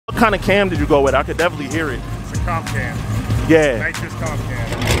kind of cam did you go with? I could definitely hear it. It's a comp cam. Yeah. Nitrous comp cam.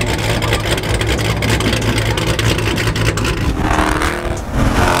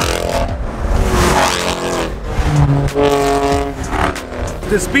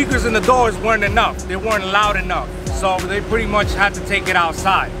 The speakers in the doors weren't enough. They weren't loud enough. So they pretty much had to take it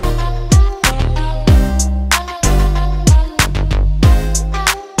outside.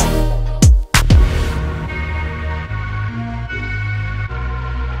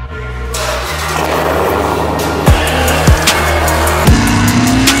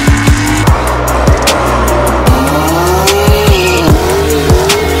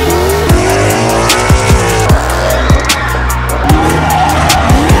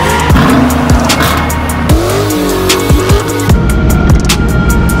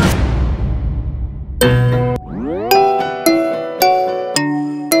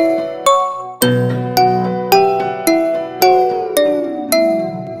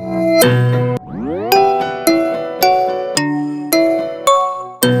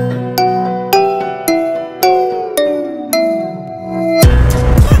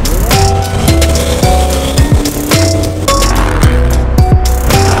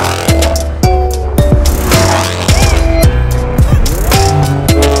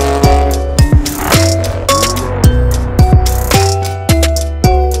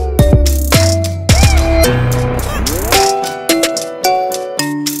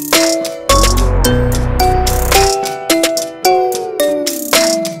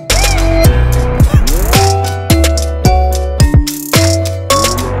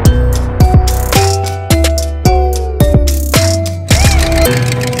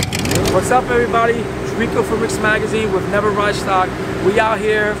 What's up, everybody? It's Rico from Rick's Magazine with Never Ride Stock. We out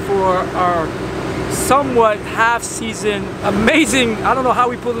here for our somewhat half-season amazing. I don't know how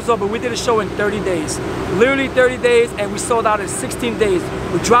we pulled this off, but we did a show in 30 days. Literally 30 days, and we sold out in 16 days.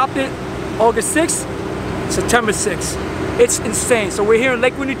 We dropped it August 6th, September 6th. It's insane. So we're here in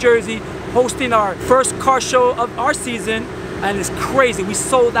Lakewood, New Jersey, hosting our first car show of our season, and it's crazy. We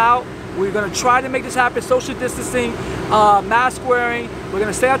sold out. We're gonna try to make this happen, social distancing, mask wearing. We're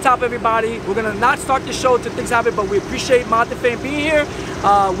gonna stay on top of everybody. We're gonna not start the show until things happen, but we appreciate Mod2Fame being here.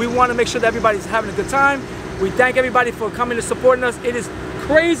 We wanna make sure that everybody's having a good time. We thank everybody for coming and supporting us. It is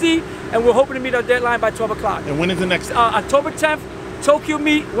crazy, and we're hoping to meet our deadline by 12 o'clock. And when is the next? October 10th, Tokyo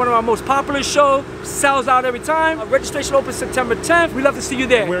Meet, one of our most popular shows, sells out every time. Registration opens September 10th. We'd love to see you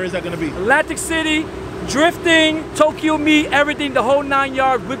there. Where is that gonna be? Atlantic City. Drifting, Tokyo Meet, everything, the whole 9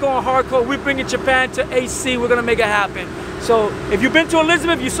 yards. We're going hardcore. We're bringing Japan to AC. We're gonna make it happen. So if you've been to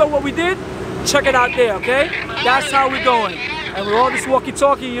Elizabeth, you saw what we did, check it out there, okay? That's how we're going. And with all this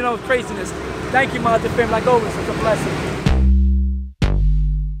walkie-talkie, you know, craziness. Thank you, Mod2Fame, like always. It's a blessing.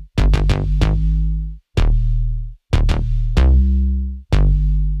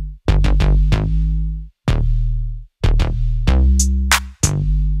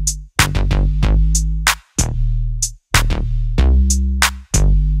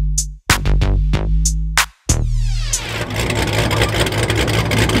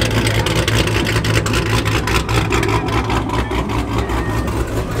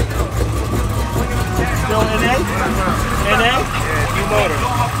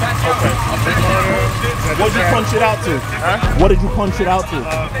 What did you punch it out to? Huh? What did you punch it out to?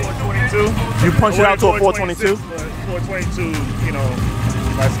 422. You punched it out to a 422? 422, you know,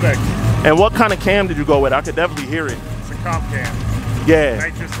 my specs. And what kind of cam did you go with? I could definitely hear it. It's a comp cam. Yeah.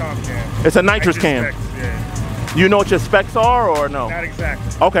 Nitrous comp cam. It's a nitrous cam. Specs, yeah. You know what your specs are or no? Not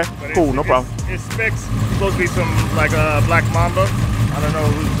exactly. Okay, but cool, no problem. It's specs supposed to be some like a Black Mamba. I don't know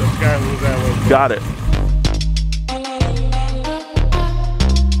who's the guy who's that was. Got it.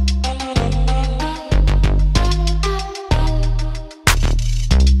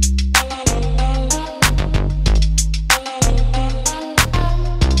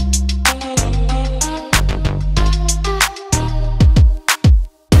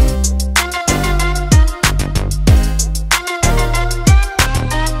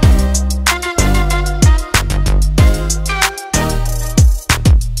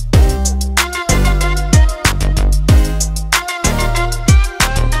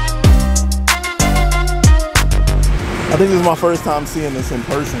 I think this is my first time seeing this in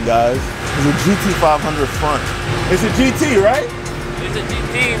person, guys. It's a GT500 front. It's a GT, right? It's a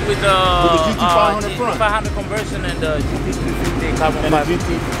GT with the GT500 front. GT500 conversion and the GT350 carbon and fiber. the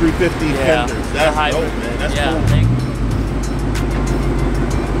GT350 fenders. That's dope, man. That's cool. Thank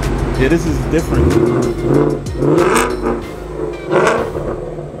you. Yeah, this is different.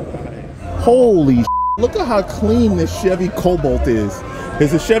 Holy shit. Look at how clean this Chevy Cobalt is.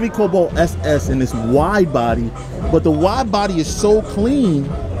 It's a Chevy Cobalt SS in this wide body, but the wide body is so clean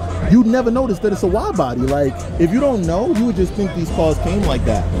you'd never notice that it's a wide body. Like, if you don't know, you would just think these cars came like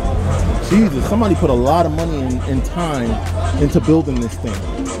that. Jesus, somebody put a lot of money and time into building this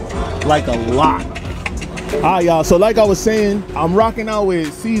thing. Like a lot. All right, y'all, so like I was saying, I'm rocking out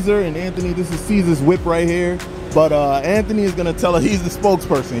with Caesar and Anthony. This is Caesar's whip right here. But Anthony is gonna tell us, he's the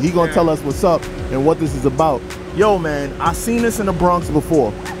spokesperson. He's gonna tell us what's up and what this is about. Yo, man, I seen this in the Bronx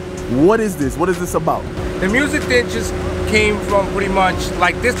before. What is this? What is this about? The music that just came from pretty much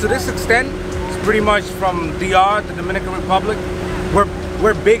like this to this extent. It's pretty much from DR, the Dominican Republic.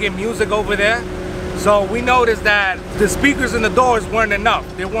 We're big in music over there. So we noticed that the speakers in the doors weren't enough.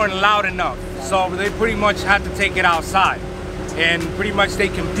 They weren't loud enough. So they pretty much had to take it outside. And pretty much they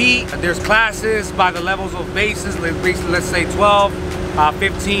compete. There's classes by the levels of basses. Let's say 12,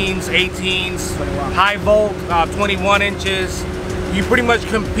 15s, 18s, high volt, 21 inches. You pretty much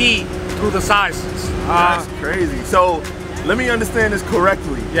compete through the sizes. That's crazy. So let me understand this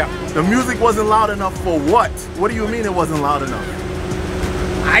correctly. Yeah. The music wasn't loud enough for what? What do you mean it wasn't loud enough?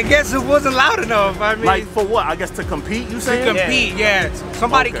 I guess it wasn't loud enough. I mean, like for what? I guess to compete, you saying? To compete, yeah.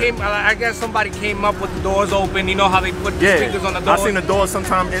 Somebody came, I guess somebody came up with the doors open. You know how they put the speakers on the doors? I've seen the doors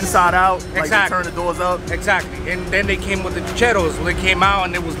sometimes inside out. Like they turn the doors up. Exactly. And then they came with the Chucheros. When they came out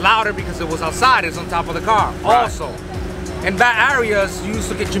and it was louder because it was outside. It's on top of the car. Right. Also, in bad areas, you used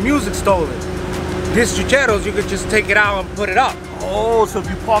to get your music stolen. This Chucheros, you could just take it out and put it up. Oh, so if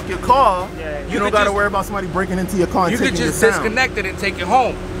you park your car, you don't got to worry about somebody breaking into your car and taking your sound. You could just disconnect it and take it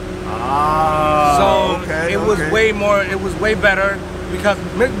home. Ah, so it was way more, it was way better because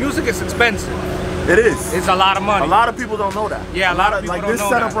music is expensive. It is. It's a lot of money. A lot of people don't know that. Yeah, a lot of people like don't know this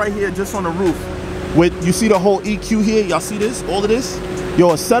setup right here, just on the roof. With you see the whole EQ here. Y'all see this? All of this.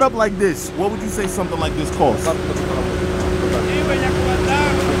 Yo, a setup like this. What would you say something like this costs?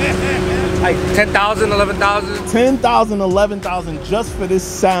 Like 10,000, 11,000. 10,000, 11,000 just for this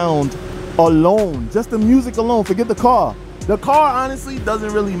sound alone. Just the music alone. Forget the car. The car honestly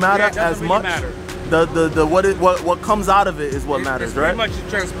doesn't really matter as much. What comes out of it is what matters, right? Pretty much to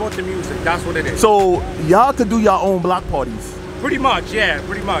transport the music. That's what it is. So y'all could do your own block parties. Pretty much, yeah.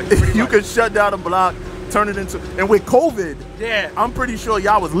 Pretty much. You could shut down a block, turn it into, and with COVID, I'm pretty sure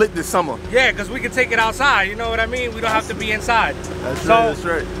y'all was lit this summer. Yeah, because we could take it outside. You know what I mean? We don't have to be inside. That's right. That's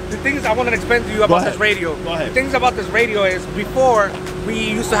right. The things I want to explain to you about this radio. Go ahead. The things about this radio is before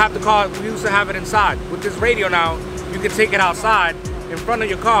we used to have the car, we used to have it inside. With this radio now, you can take it outside in front of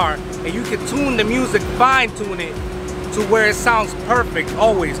your car and you can tune the music, fine tune it to where it sounds perfect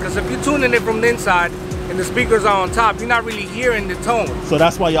always. Because if you're tuning it from the inside and the speakers are on top, you're not really hearing the tone. So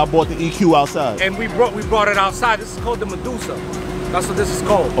that's why y'all bought the EQ outside. And we brought it outside. This is called the Medusa. That's what this is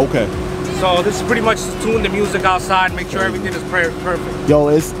called. Okay. So this is pretty much to tune the music outside, make sure everything is perfect.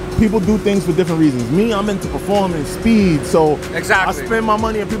 Yo, people do things for different reasons. Me, I'm into performance, speed, so I spend my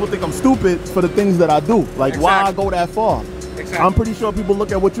money and people think I'm stupid for the things that I do. Like, why I go that far? I'm pretty sure people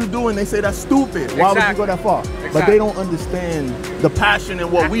look at what you're doing, they say that's stupid. Why would you go that far? But they don't understand the passion in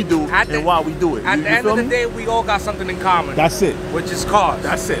what we do and why we do it. At the end of the day, we all got something in common. That's it. Which is cars.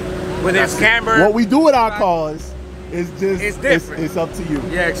 That's it. Whether it's camber. What we do with our cars is just, it's different. It's up to you.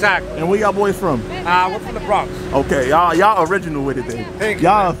 Yeah, exactly. And where y'all boys from? We're from the Bronx. Okay, y'all original with it then. Thank you.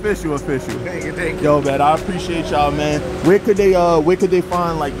 Y'all official. Thank you. Yo, man, I appreciate y'all, man. Where could they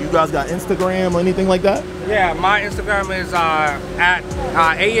find, like, you guys got Instagram or anything like that? Yeah, my Instagram is at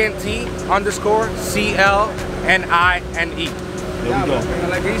ANT_CLNINE. There we go.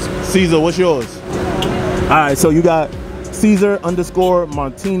 Caesar, what's yours? All right, so you got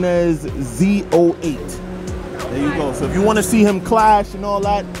Caesar_Martinez Z08. There you go. So if you want to see him clash and all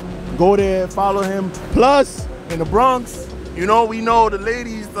that, go there, follow him. Plus, in the Bronx, you know, we know the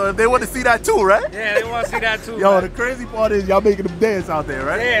ladies, they want to see that too, right? Yeah, they want to see that too. Yo, man. The crazy part is y'all making them dance out there,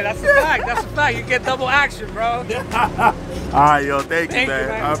 right? Yeah, that's a fact. That's a fact. You get double action, bro. All right, yo, thank you,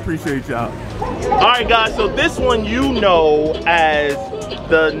 man. I appreciate y'all. All right, guys, so this one you know as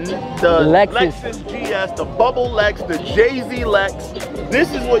the Lexus GS, the Bubble Lex, the Jay-Z Lex.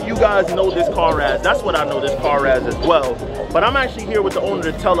 This is what you guys know this car as. That's what I know this car as well. But I'm actually here with the owner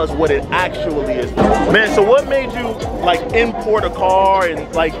to tell us what it actually is. Man, so what made you like import a car and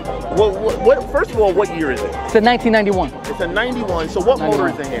like, what first of all, what year is it? It's a 1991. It's a 91, so what motor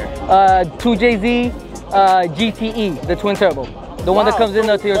is in here? 2JZ GTE, the twin turbo. The one that comes in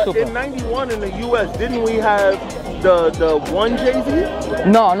the Toyota Supra. In 91 in the US, didn't we have the 1JZ?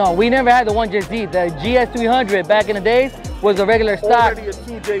 No, we never had the 1JZ. The GS300 back in the days was a regular stock. Already a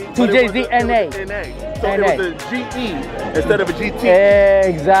 2JZ NA. So it was a GE instead of a GT.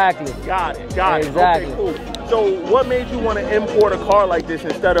 Exactly. Got it. Exactly. Okay, cool. So what made you want to import a car like this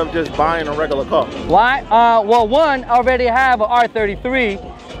instead of just buying a regular car? Why? Well, one, I already have an R33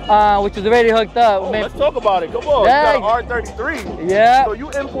 which is already hooked up. Oh, let's talk about it. Come on. Yeah. You got an R33. Yeah. So you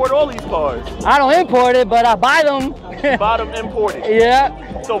import all these cars. I don't import it, but I buy them. Buy them imported.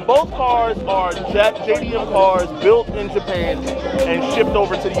 Yeah. So both cars are JDM cars built in Japan and shipped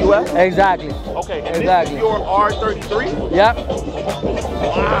over to the US? Exactly. Okay, and exactly. this is your R33? Yep.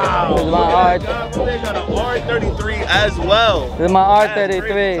 Wow. This is my They got an R33 as well. This is my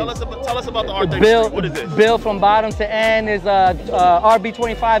R33. Tell us about the R33. What is this? Built from bottom to end is a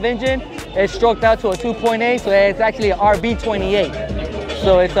RB25 engine. It's stroked out to a 2.8, so it's actually an RB28.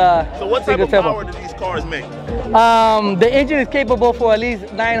 So it's a So what type of power do these cars make? The engine is capable for at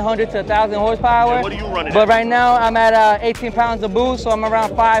least 900 to 1,000 horsepower. And what are you running But at? right now I'm at 18 pounds of boost, so I'm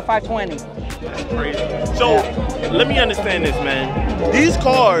around 520. That's crazy. So let me understand this, man. These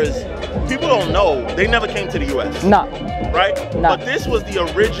cars, people don't know, they never came to the US. No. Right? No. But this was the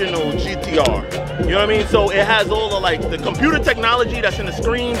original GTR. You know what I mean? So it has all the like the computer technology that's in the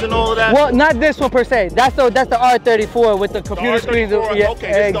screens and all of that. Well, not this one per se. That's the R34 with the computer screens. Yeah,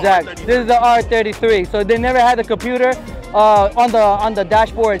 okay, exactly. This is the R33. So they never had the computer on the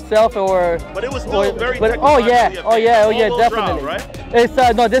dashboard itself, or. But it was still very. Oh yeah, definitely. Drive, right?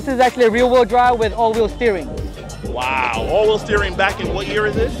 It's no, this is actually a rear-wheel drive with all-wheel steering. Wow, all-wheel steering. Back in what year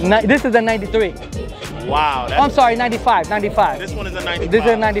is this? This is a 93. Wow. I'm sorry, 95. This one is a 95. This is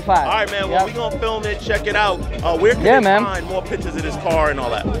a 95. All right, man. Well, we're going to film it, check it out. Where can they find more pictures of this car and all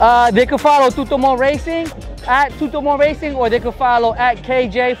that? They can follow Tutomo Racing, at Tutomo Racing, or they can follow at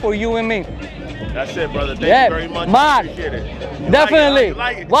KJ for you and me. That's it, brother. Thank you very much. Mod. Appreciate it. Definitely.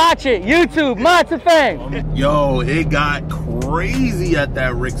 Like it. Watch it. YouTube, Mod2Fame. Yo, it got crazy at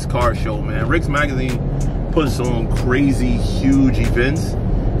that Rick's car show, man. Rick's Magazine puts on crazy, huge events.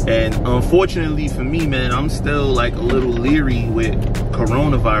 And unfortunately for me, man, I'm still like a little leery with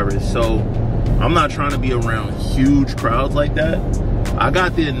coronavirus. So I'm not trying to be around huge crowds like that. I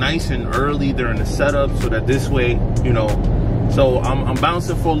got there nice and early during the setup so that this way, you know, so I'm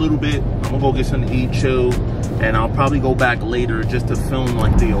bouncing for a little bit. I'm gonna go get something to eat, chill, and I'll probably go back later just to film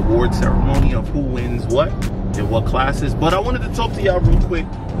like the award ceremony of who wins what in what classes. But I wanted to talk to y'all real quick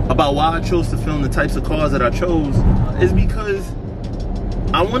about why I chose to film the types of cars that I chose. Is because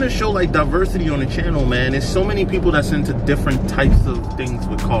I want to show like diversity on the channel, man. There's so many people that's into different types of things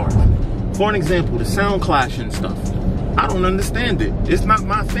with cars. For an example, the sound clashing stuff. I don't understand it. It's not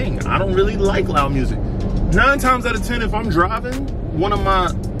my thing. I don't really like loud music. 9 times out of 10, if I'm driving one of my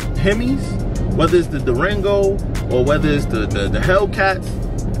Hemis, whether it's the Durango or whether it's the Hellcats,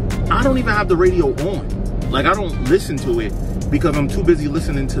 I don't even have the radio on. Like, I don't listen to it because I'm too busy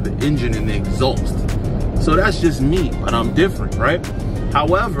listening to the engine and the exhaust. So that's just me, but I'm different, right?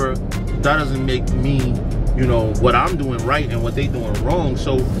 However, that doesn't make me, you know, what I'm doing right and what they doing wrong.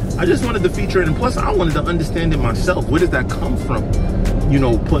 So I just wanted to feature it, and plus I wanted to understand it myself. Where does that come from? You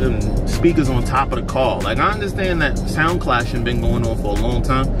know, putting speakers on top of the car. Like, I understand that sound clashing been going on for a long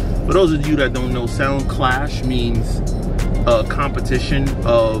time. For those of you that don't know, sound clash means a competition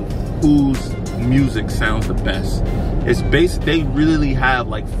of whose music sounds the best. It's based, they really have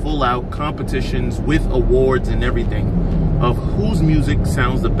like full out competitions with awards and everything of whose music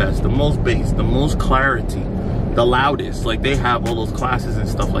sounds the best, the most bass, the most clarity, the loudest. Like, they have all those classes and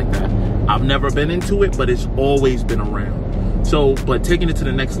stuff like that. I've never been into it, but it's always been around. So, but taking it to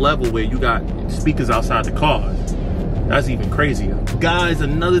the next level where you got speakers outside the cars, that's even crazier. Guys,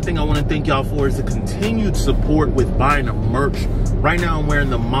 another thing I want to thank y'all for is the continued support with buying the merch. Right now I'm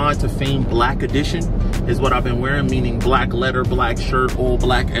wearing the Mod2Fame Black Edition is what I've been wearing, meaning black leather, black shirt, all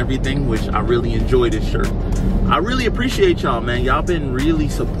black everything, which I really enjoy this shirt. I really appreciate y'all, man. Y'all been really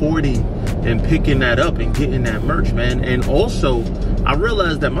supporting and picking that up and getting that merch, man. And also, I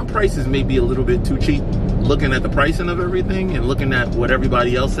realized that my prices may be a little bit too cheap, looking at the pricing of everything and looking at what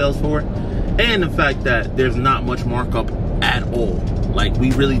everybody else sells for it. And the fact that there's not much markup at all. Like,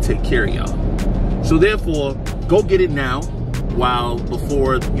 we really take care of y'all. So therefore, go get it now, while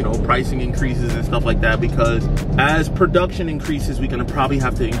before, you know, pricing increases and stuff like that, because as production increases, we're gonna probably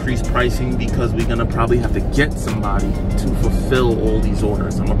have to increase pricing because we're gonna probably have to get somebody to fulfill all these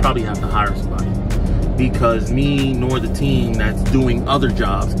orders. I'm gonna probably have to hire somebody because me nor the team that's doing other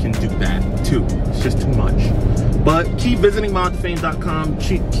jobs can do that too. It's just too much. But keep visiting Mod2Fame.com.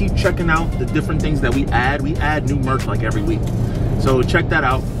 Keep checking out the different things that we add. We add new merch like every week. So check that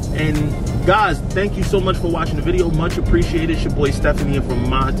out. And guys, thank you so much for watching the video. Much appreciated. It's your boy Stephanie here from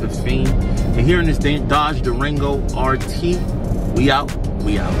Mod2Fame. And here in this Dodge Durango RT, we out.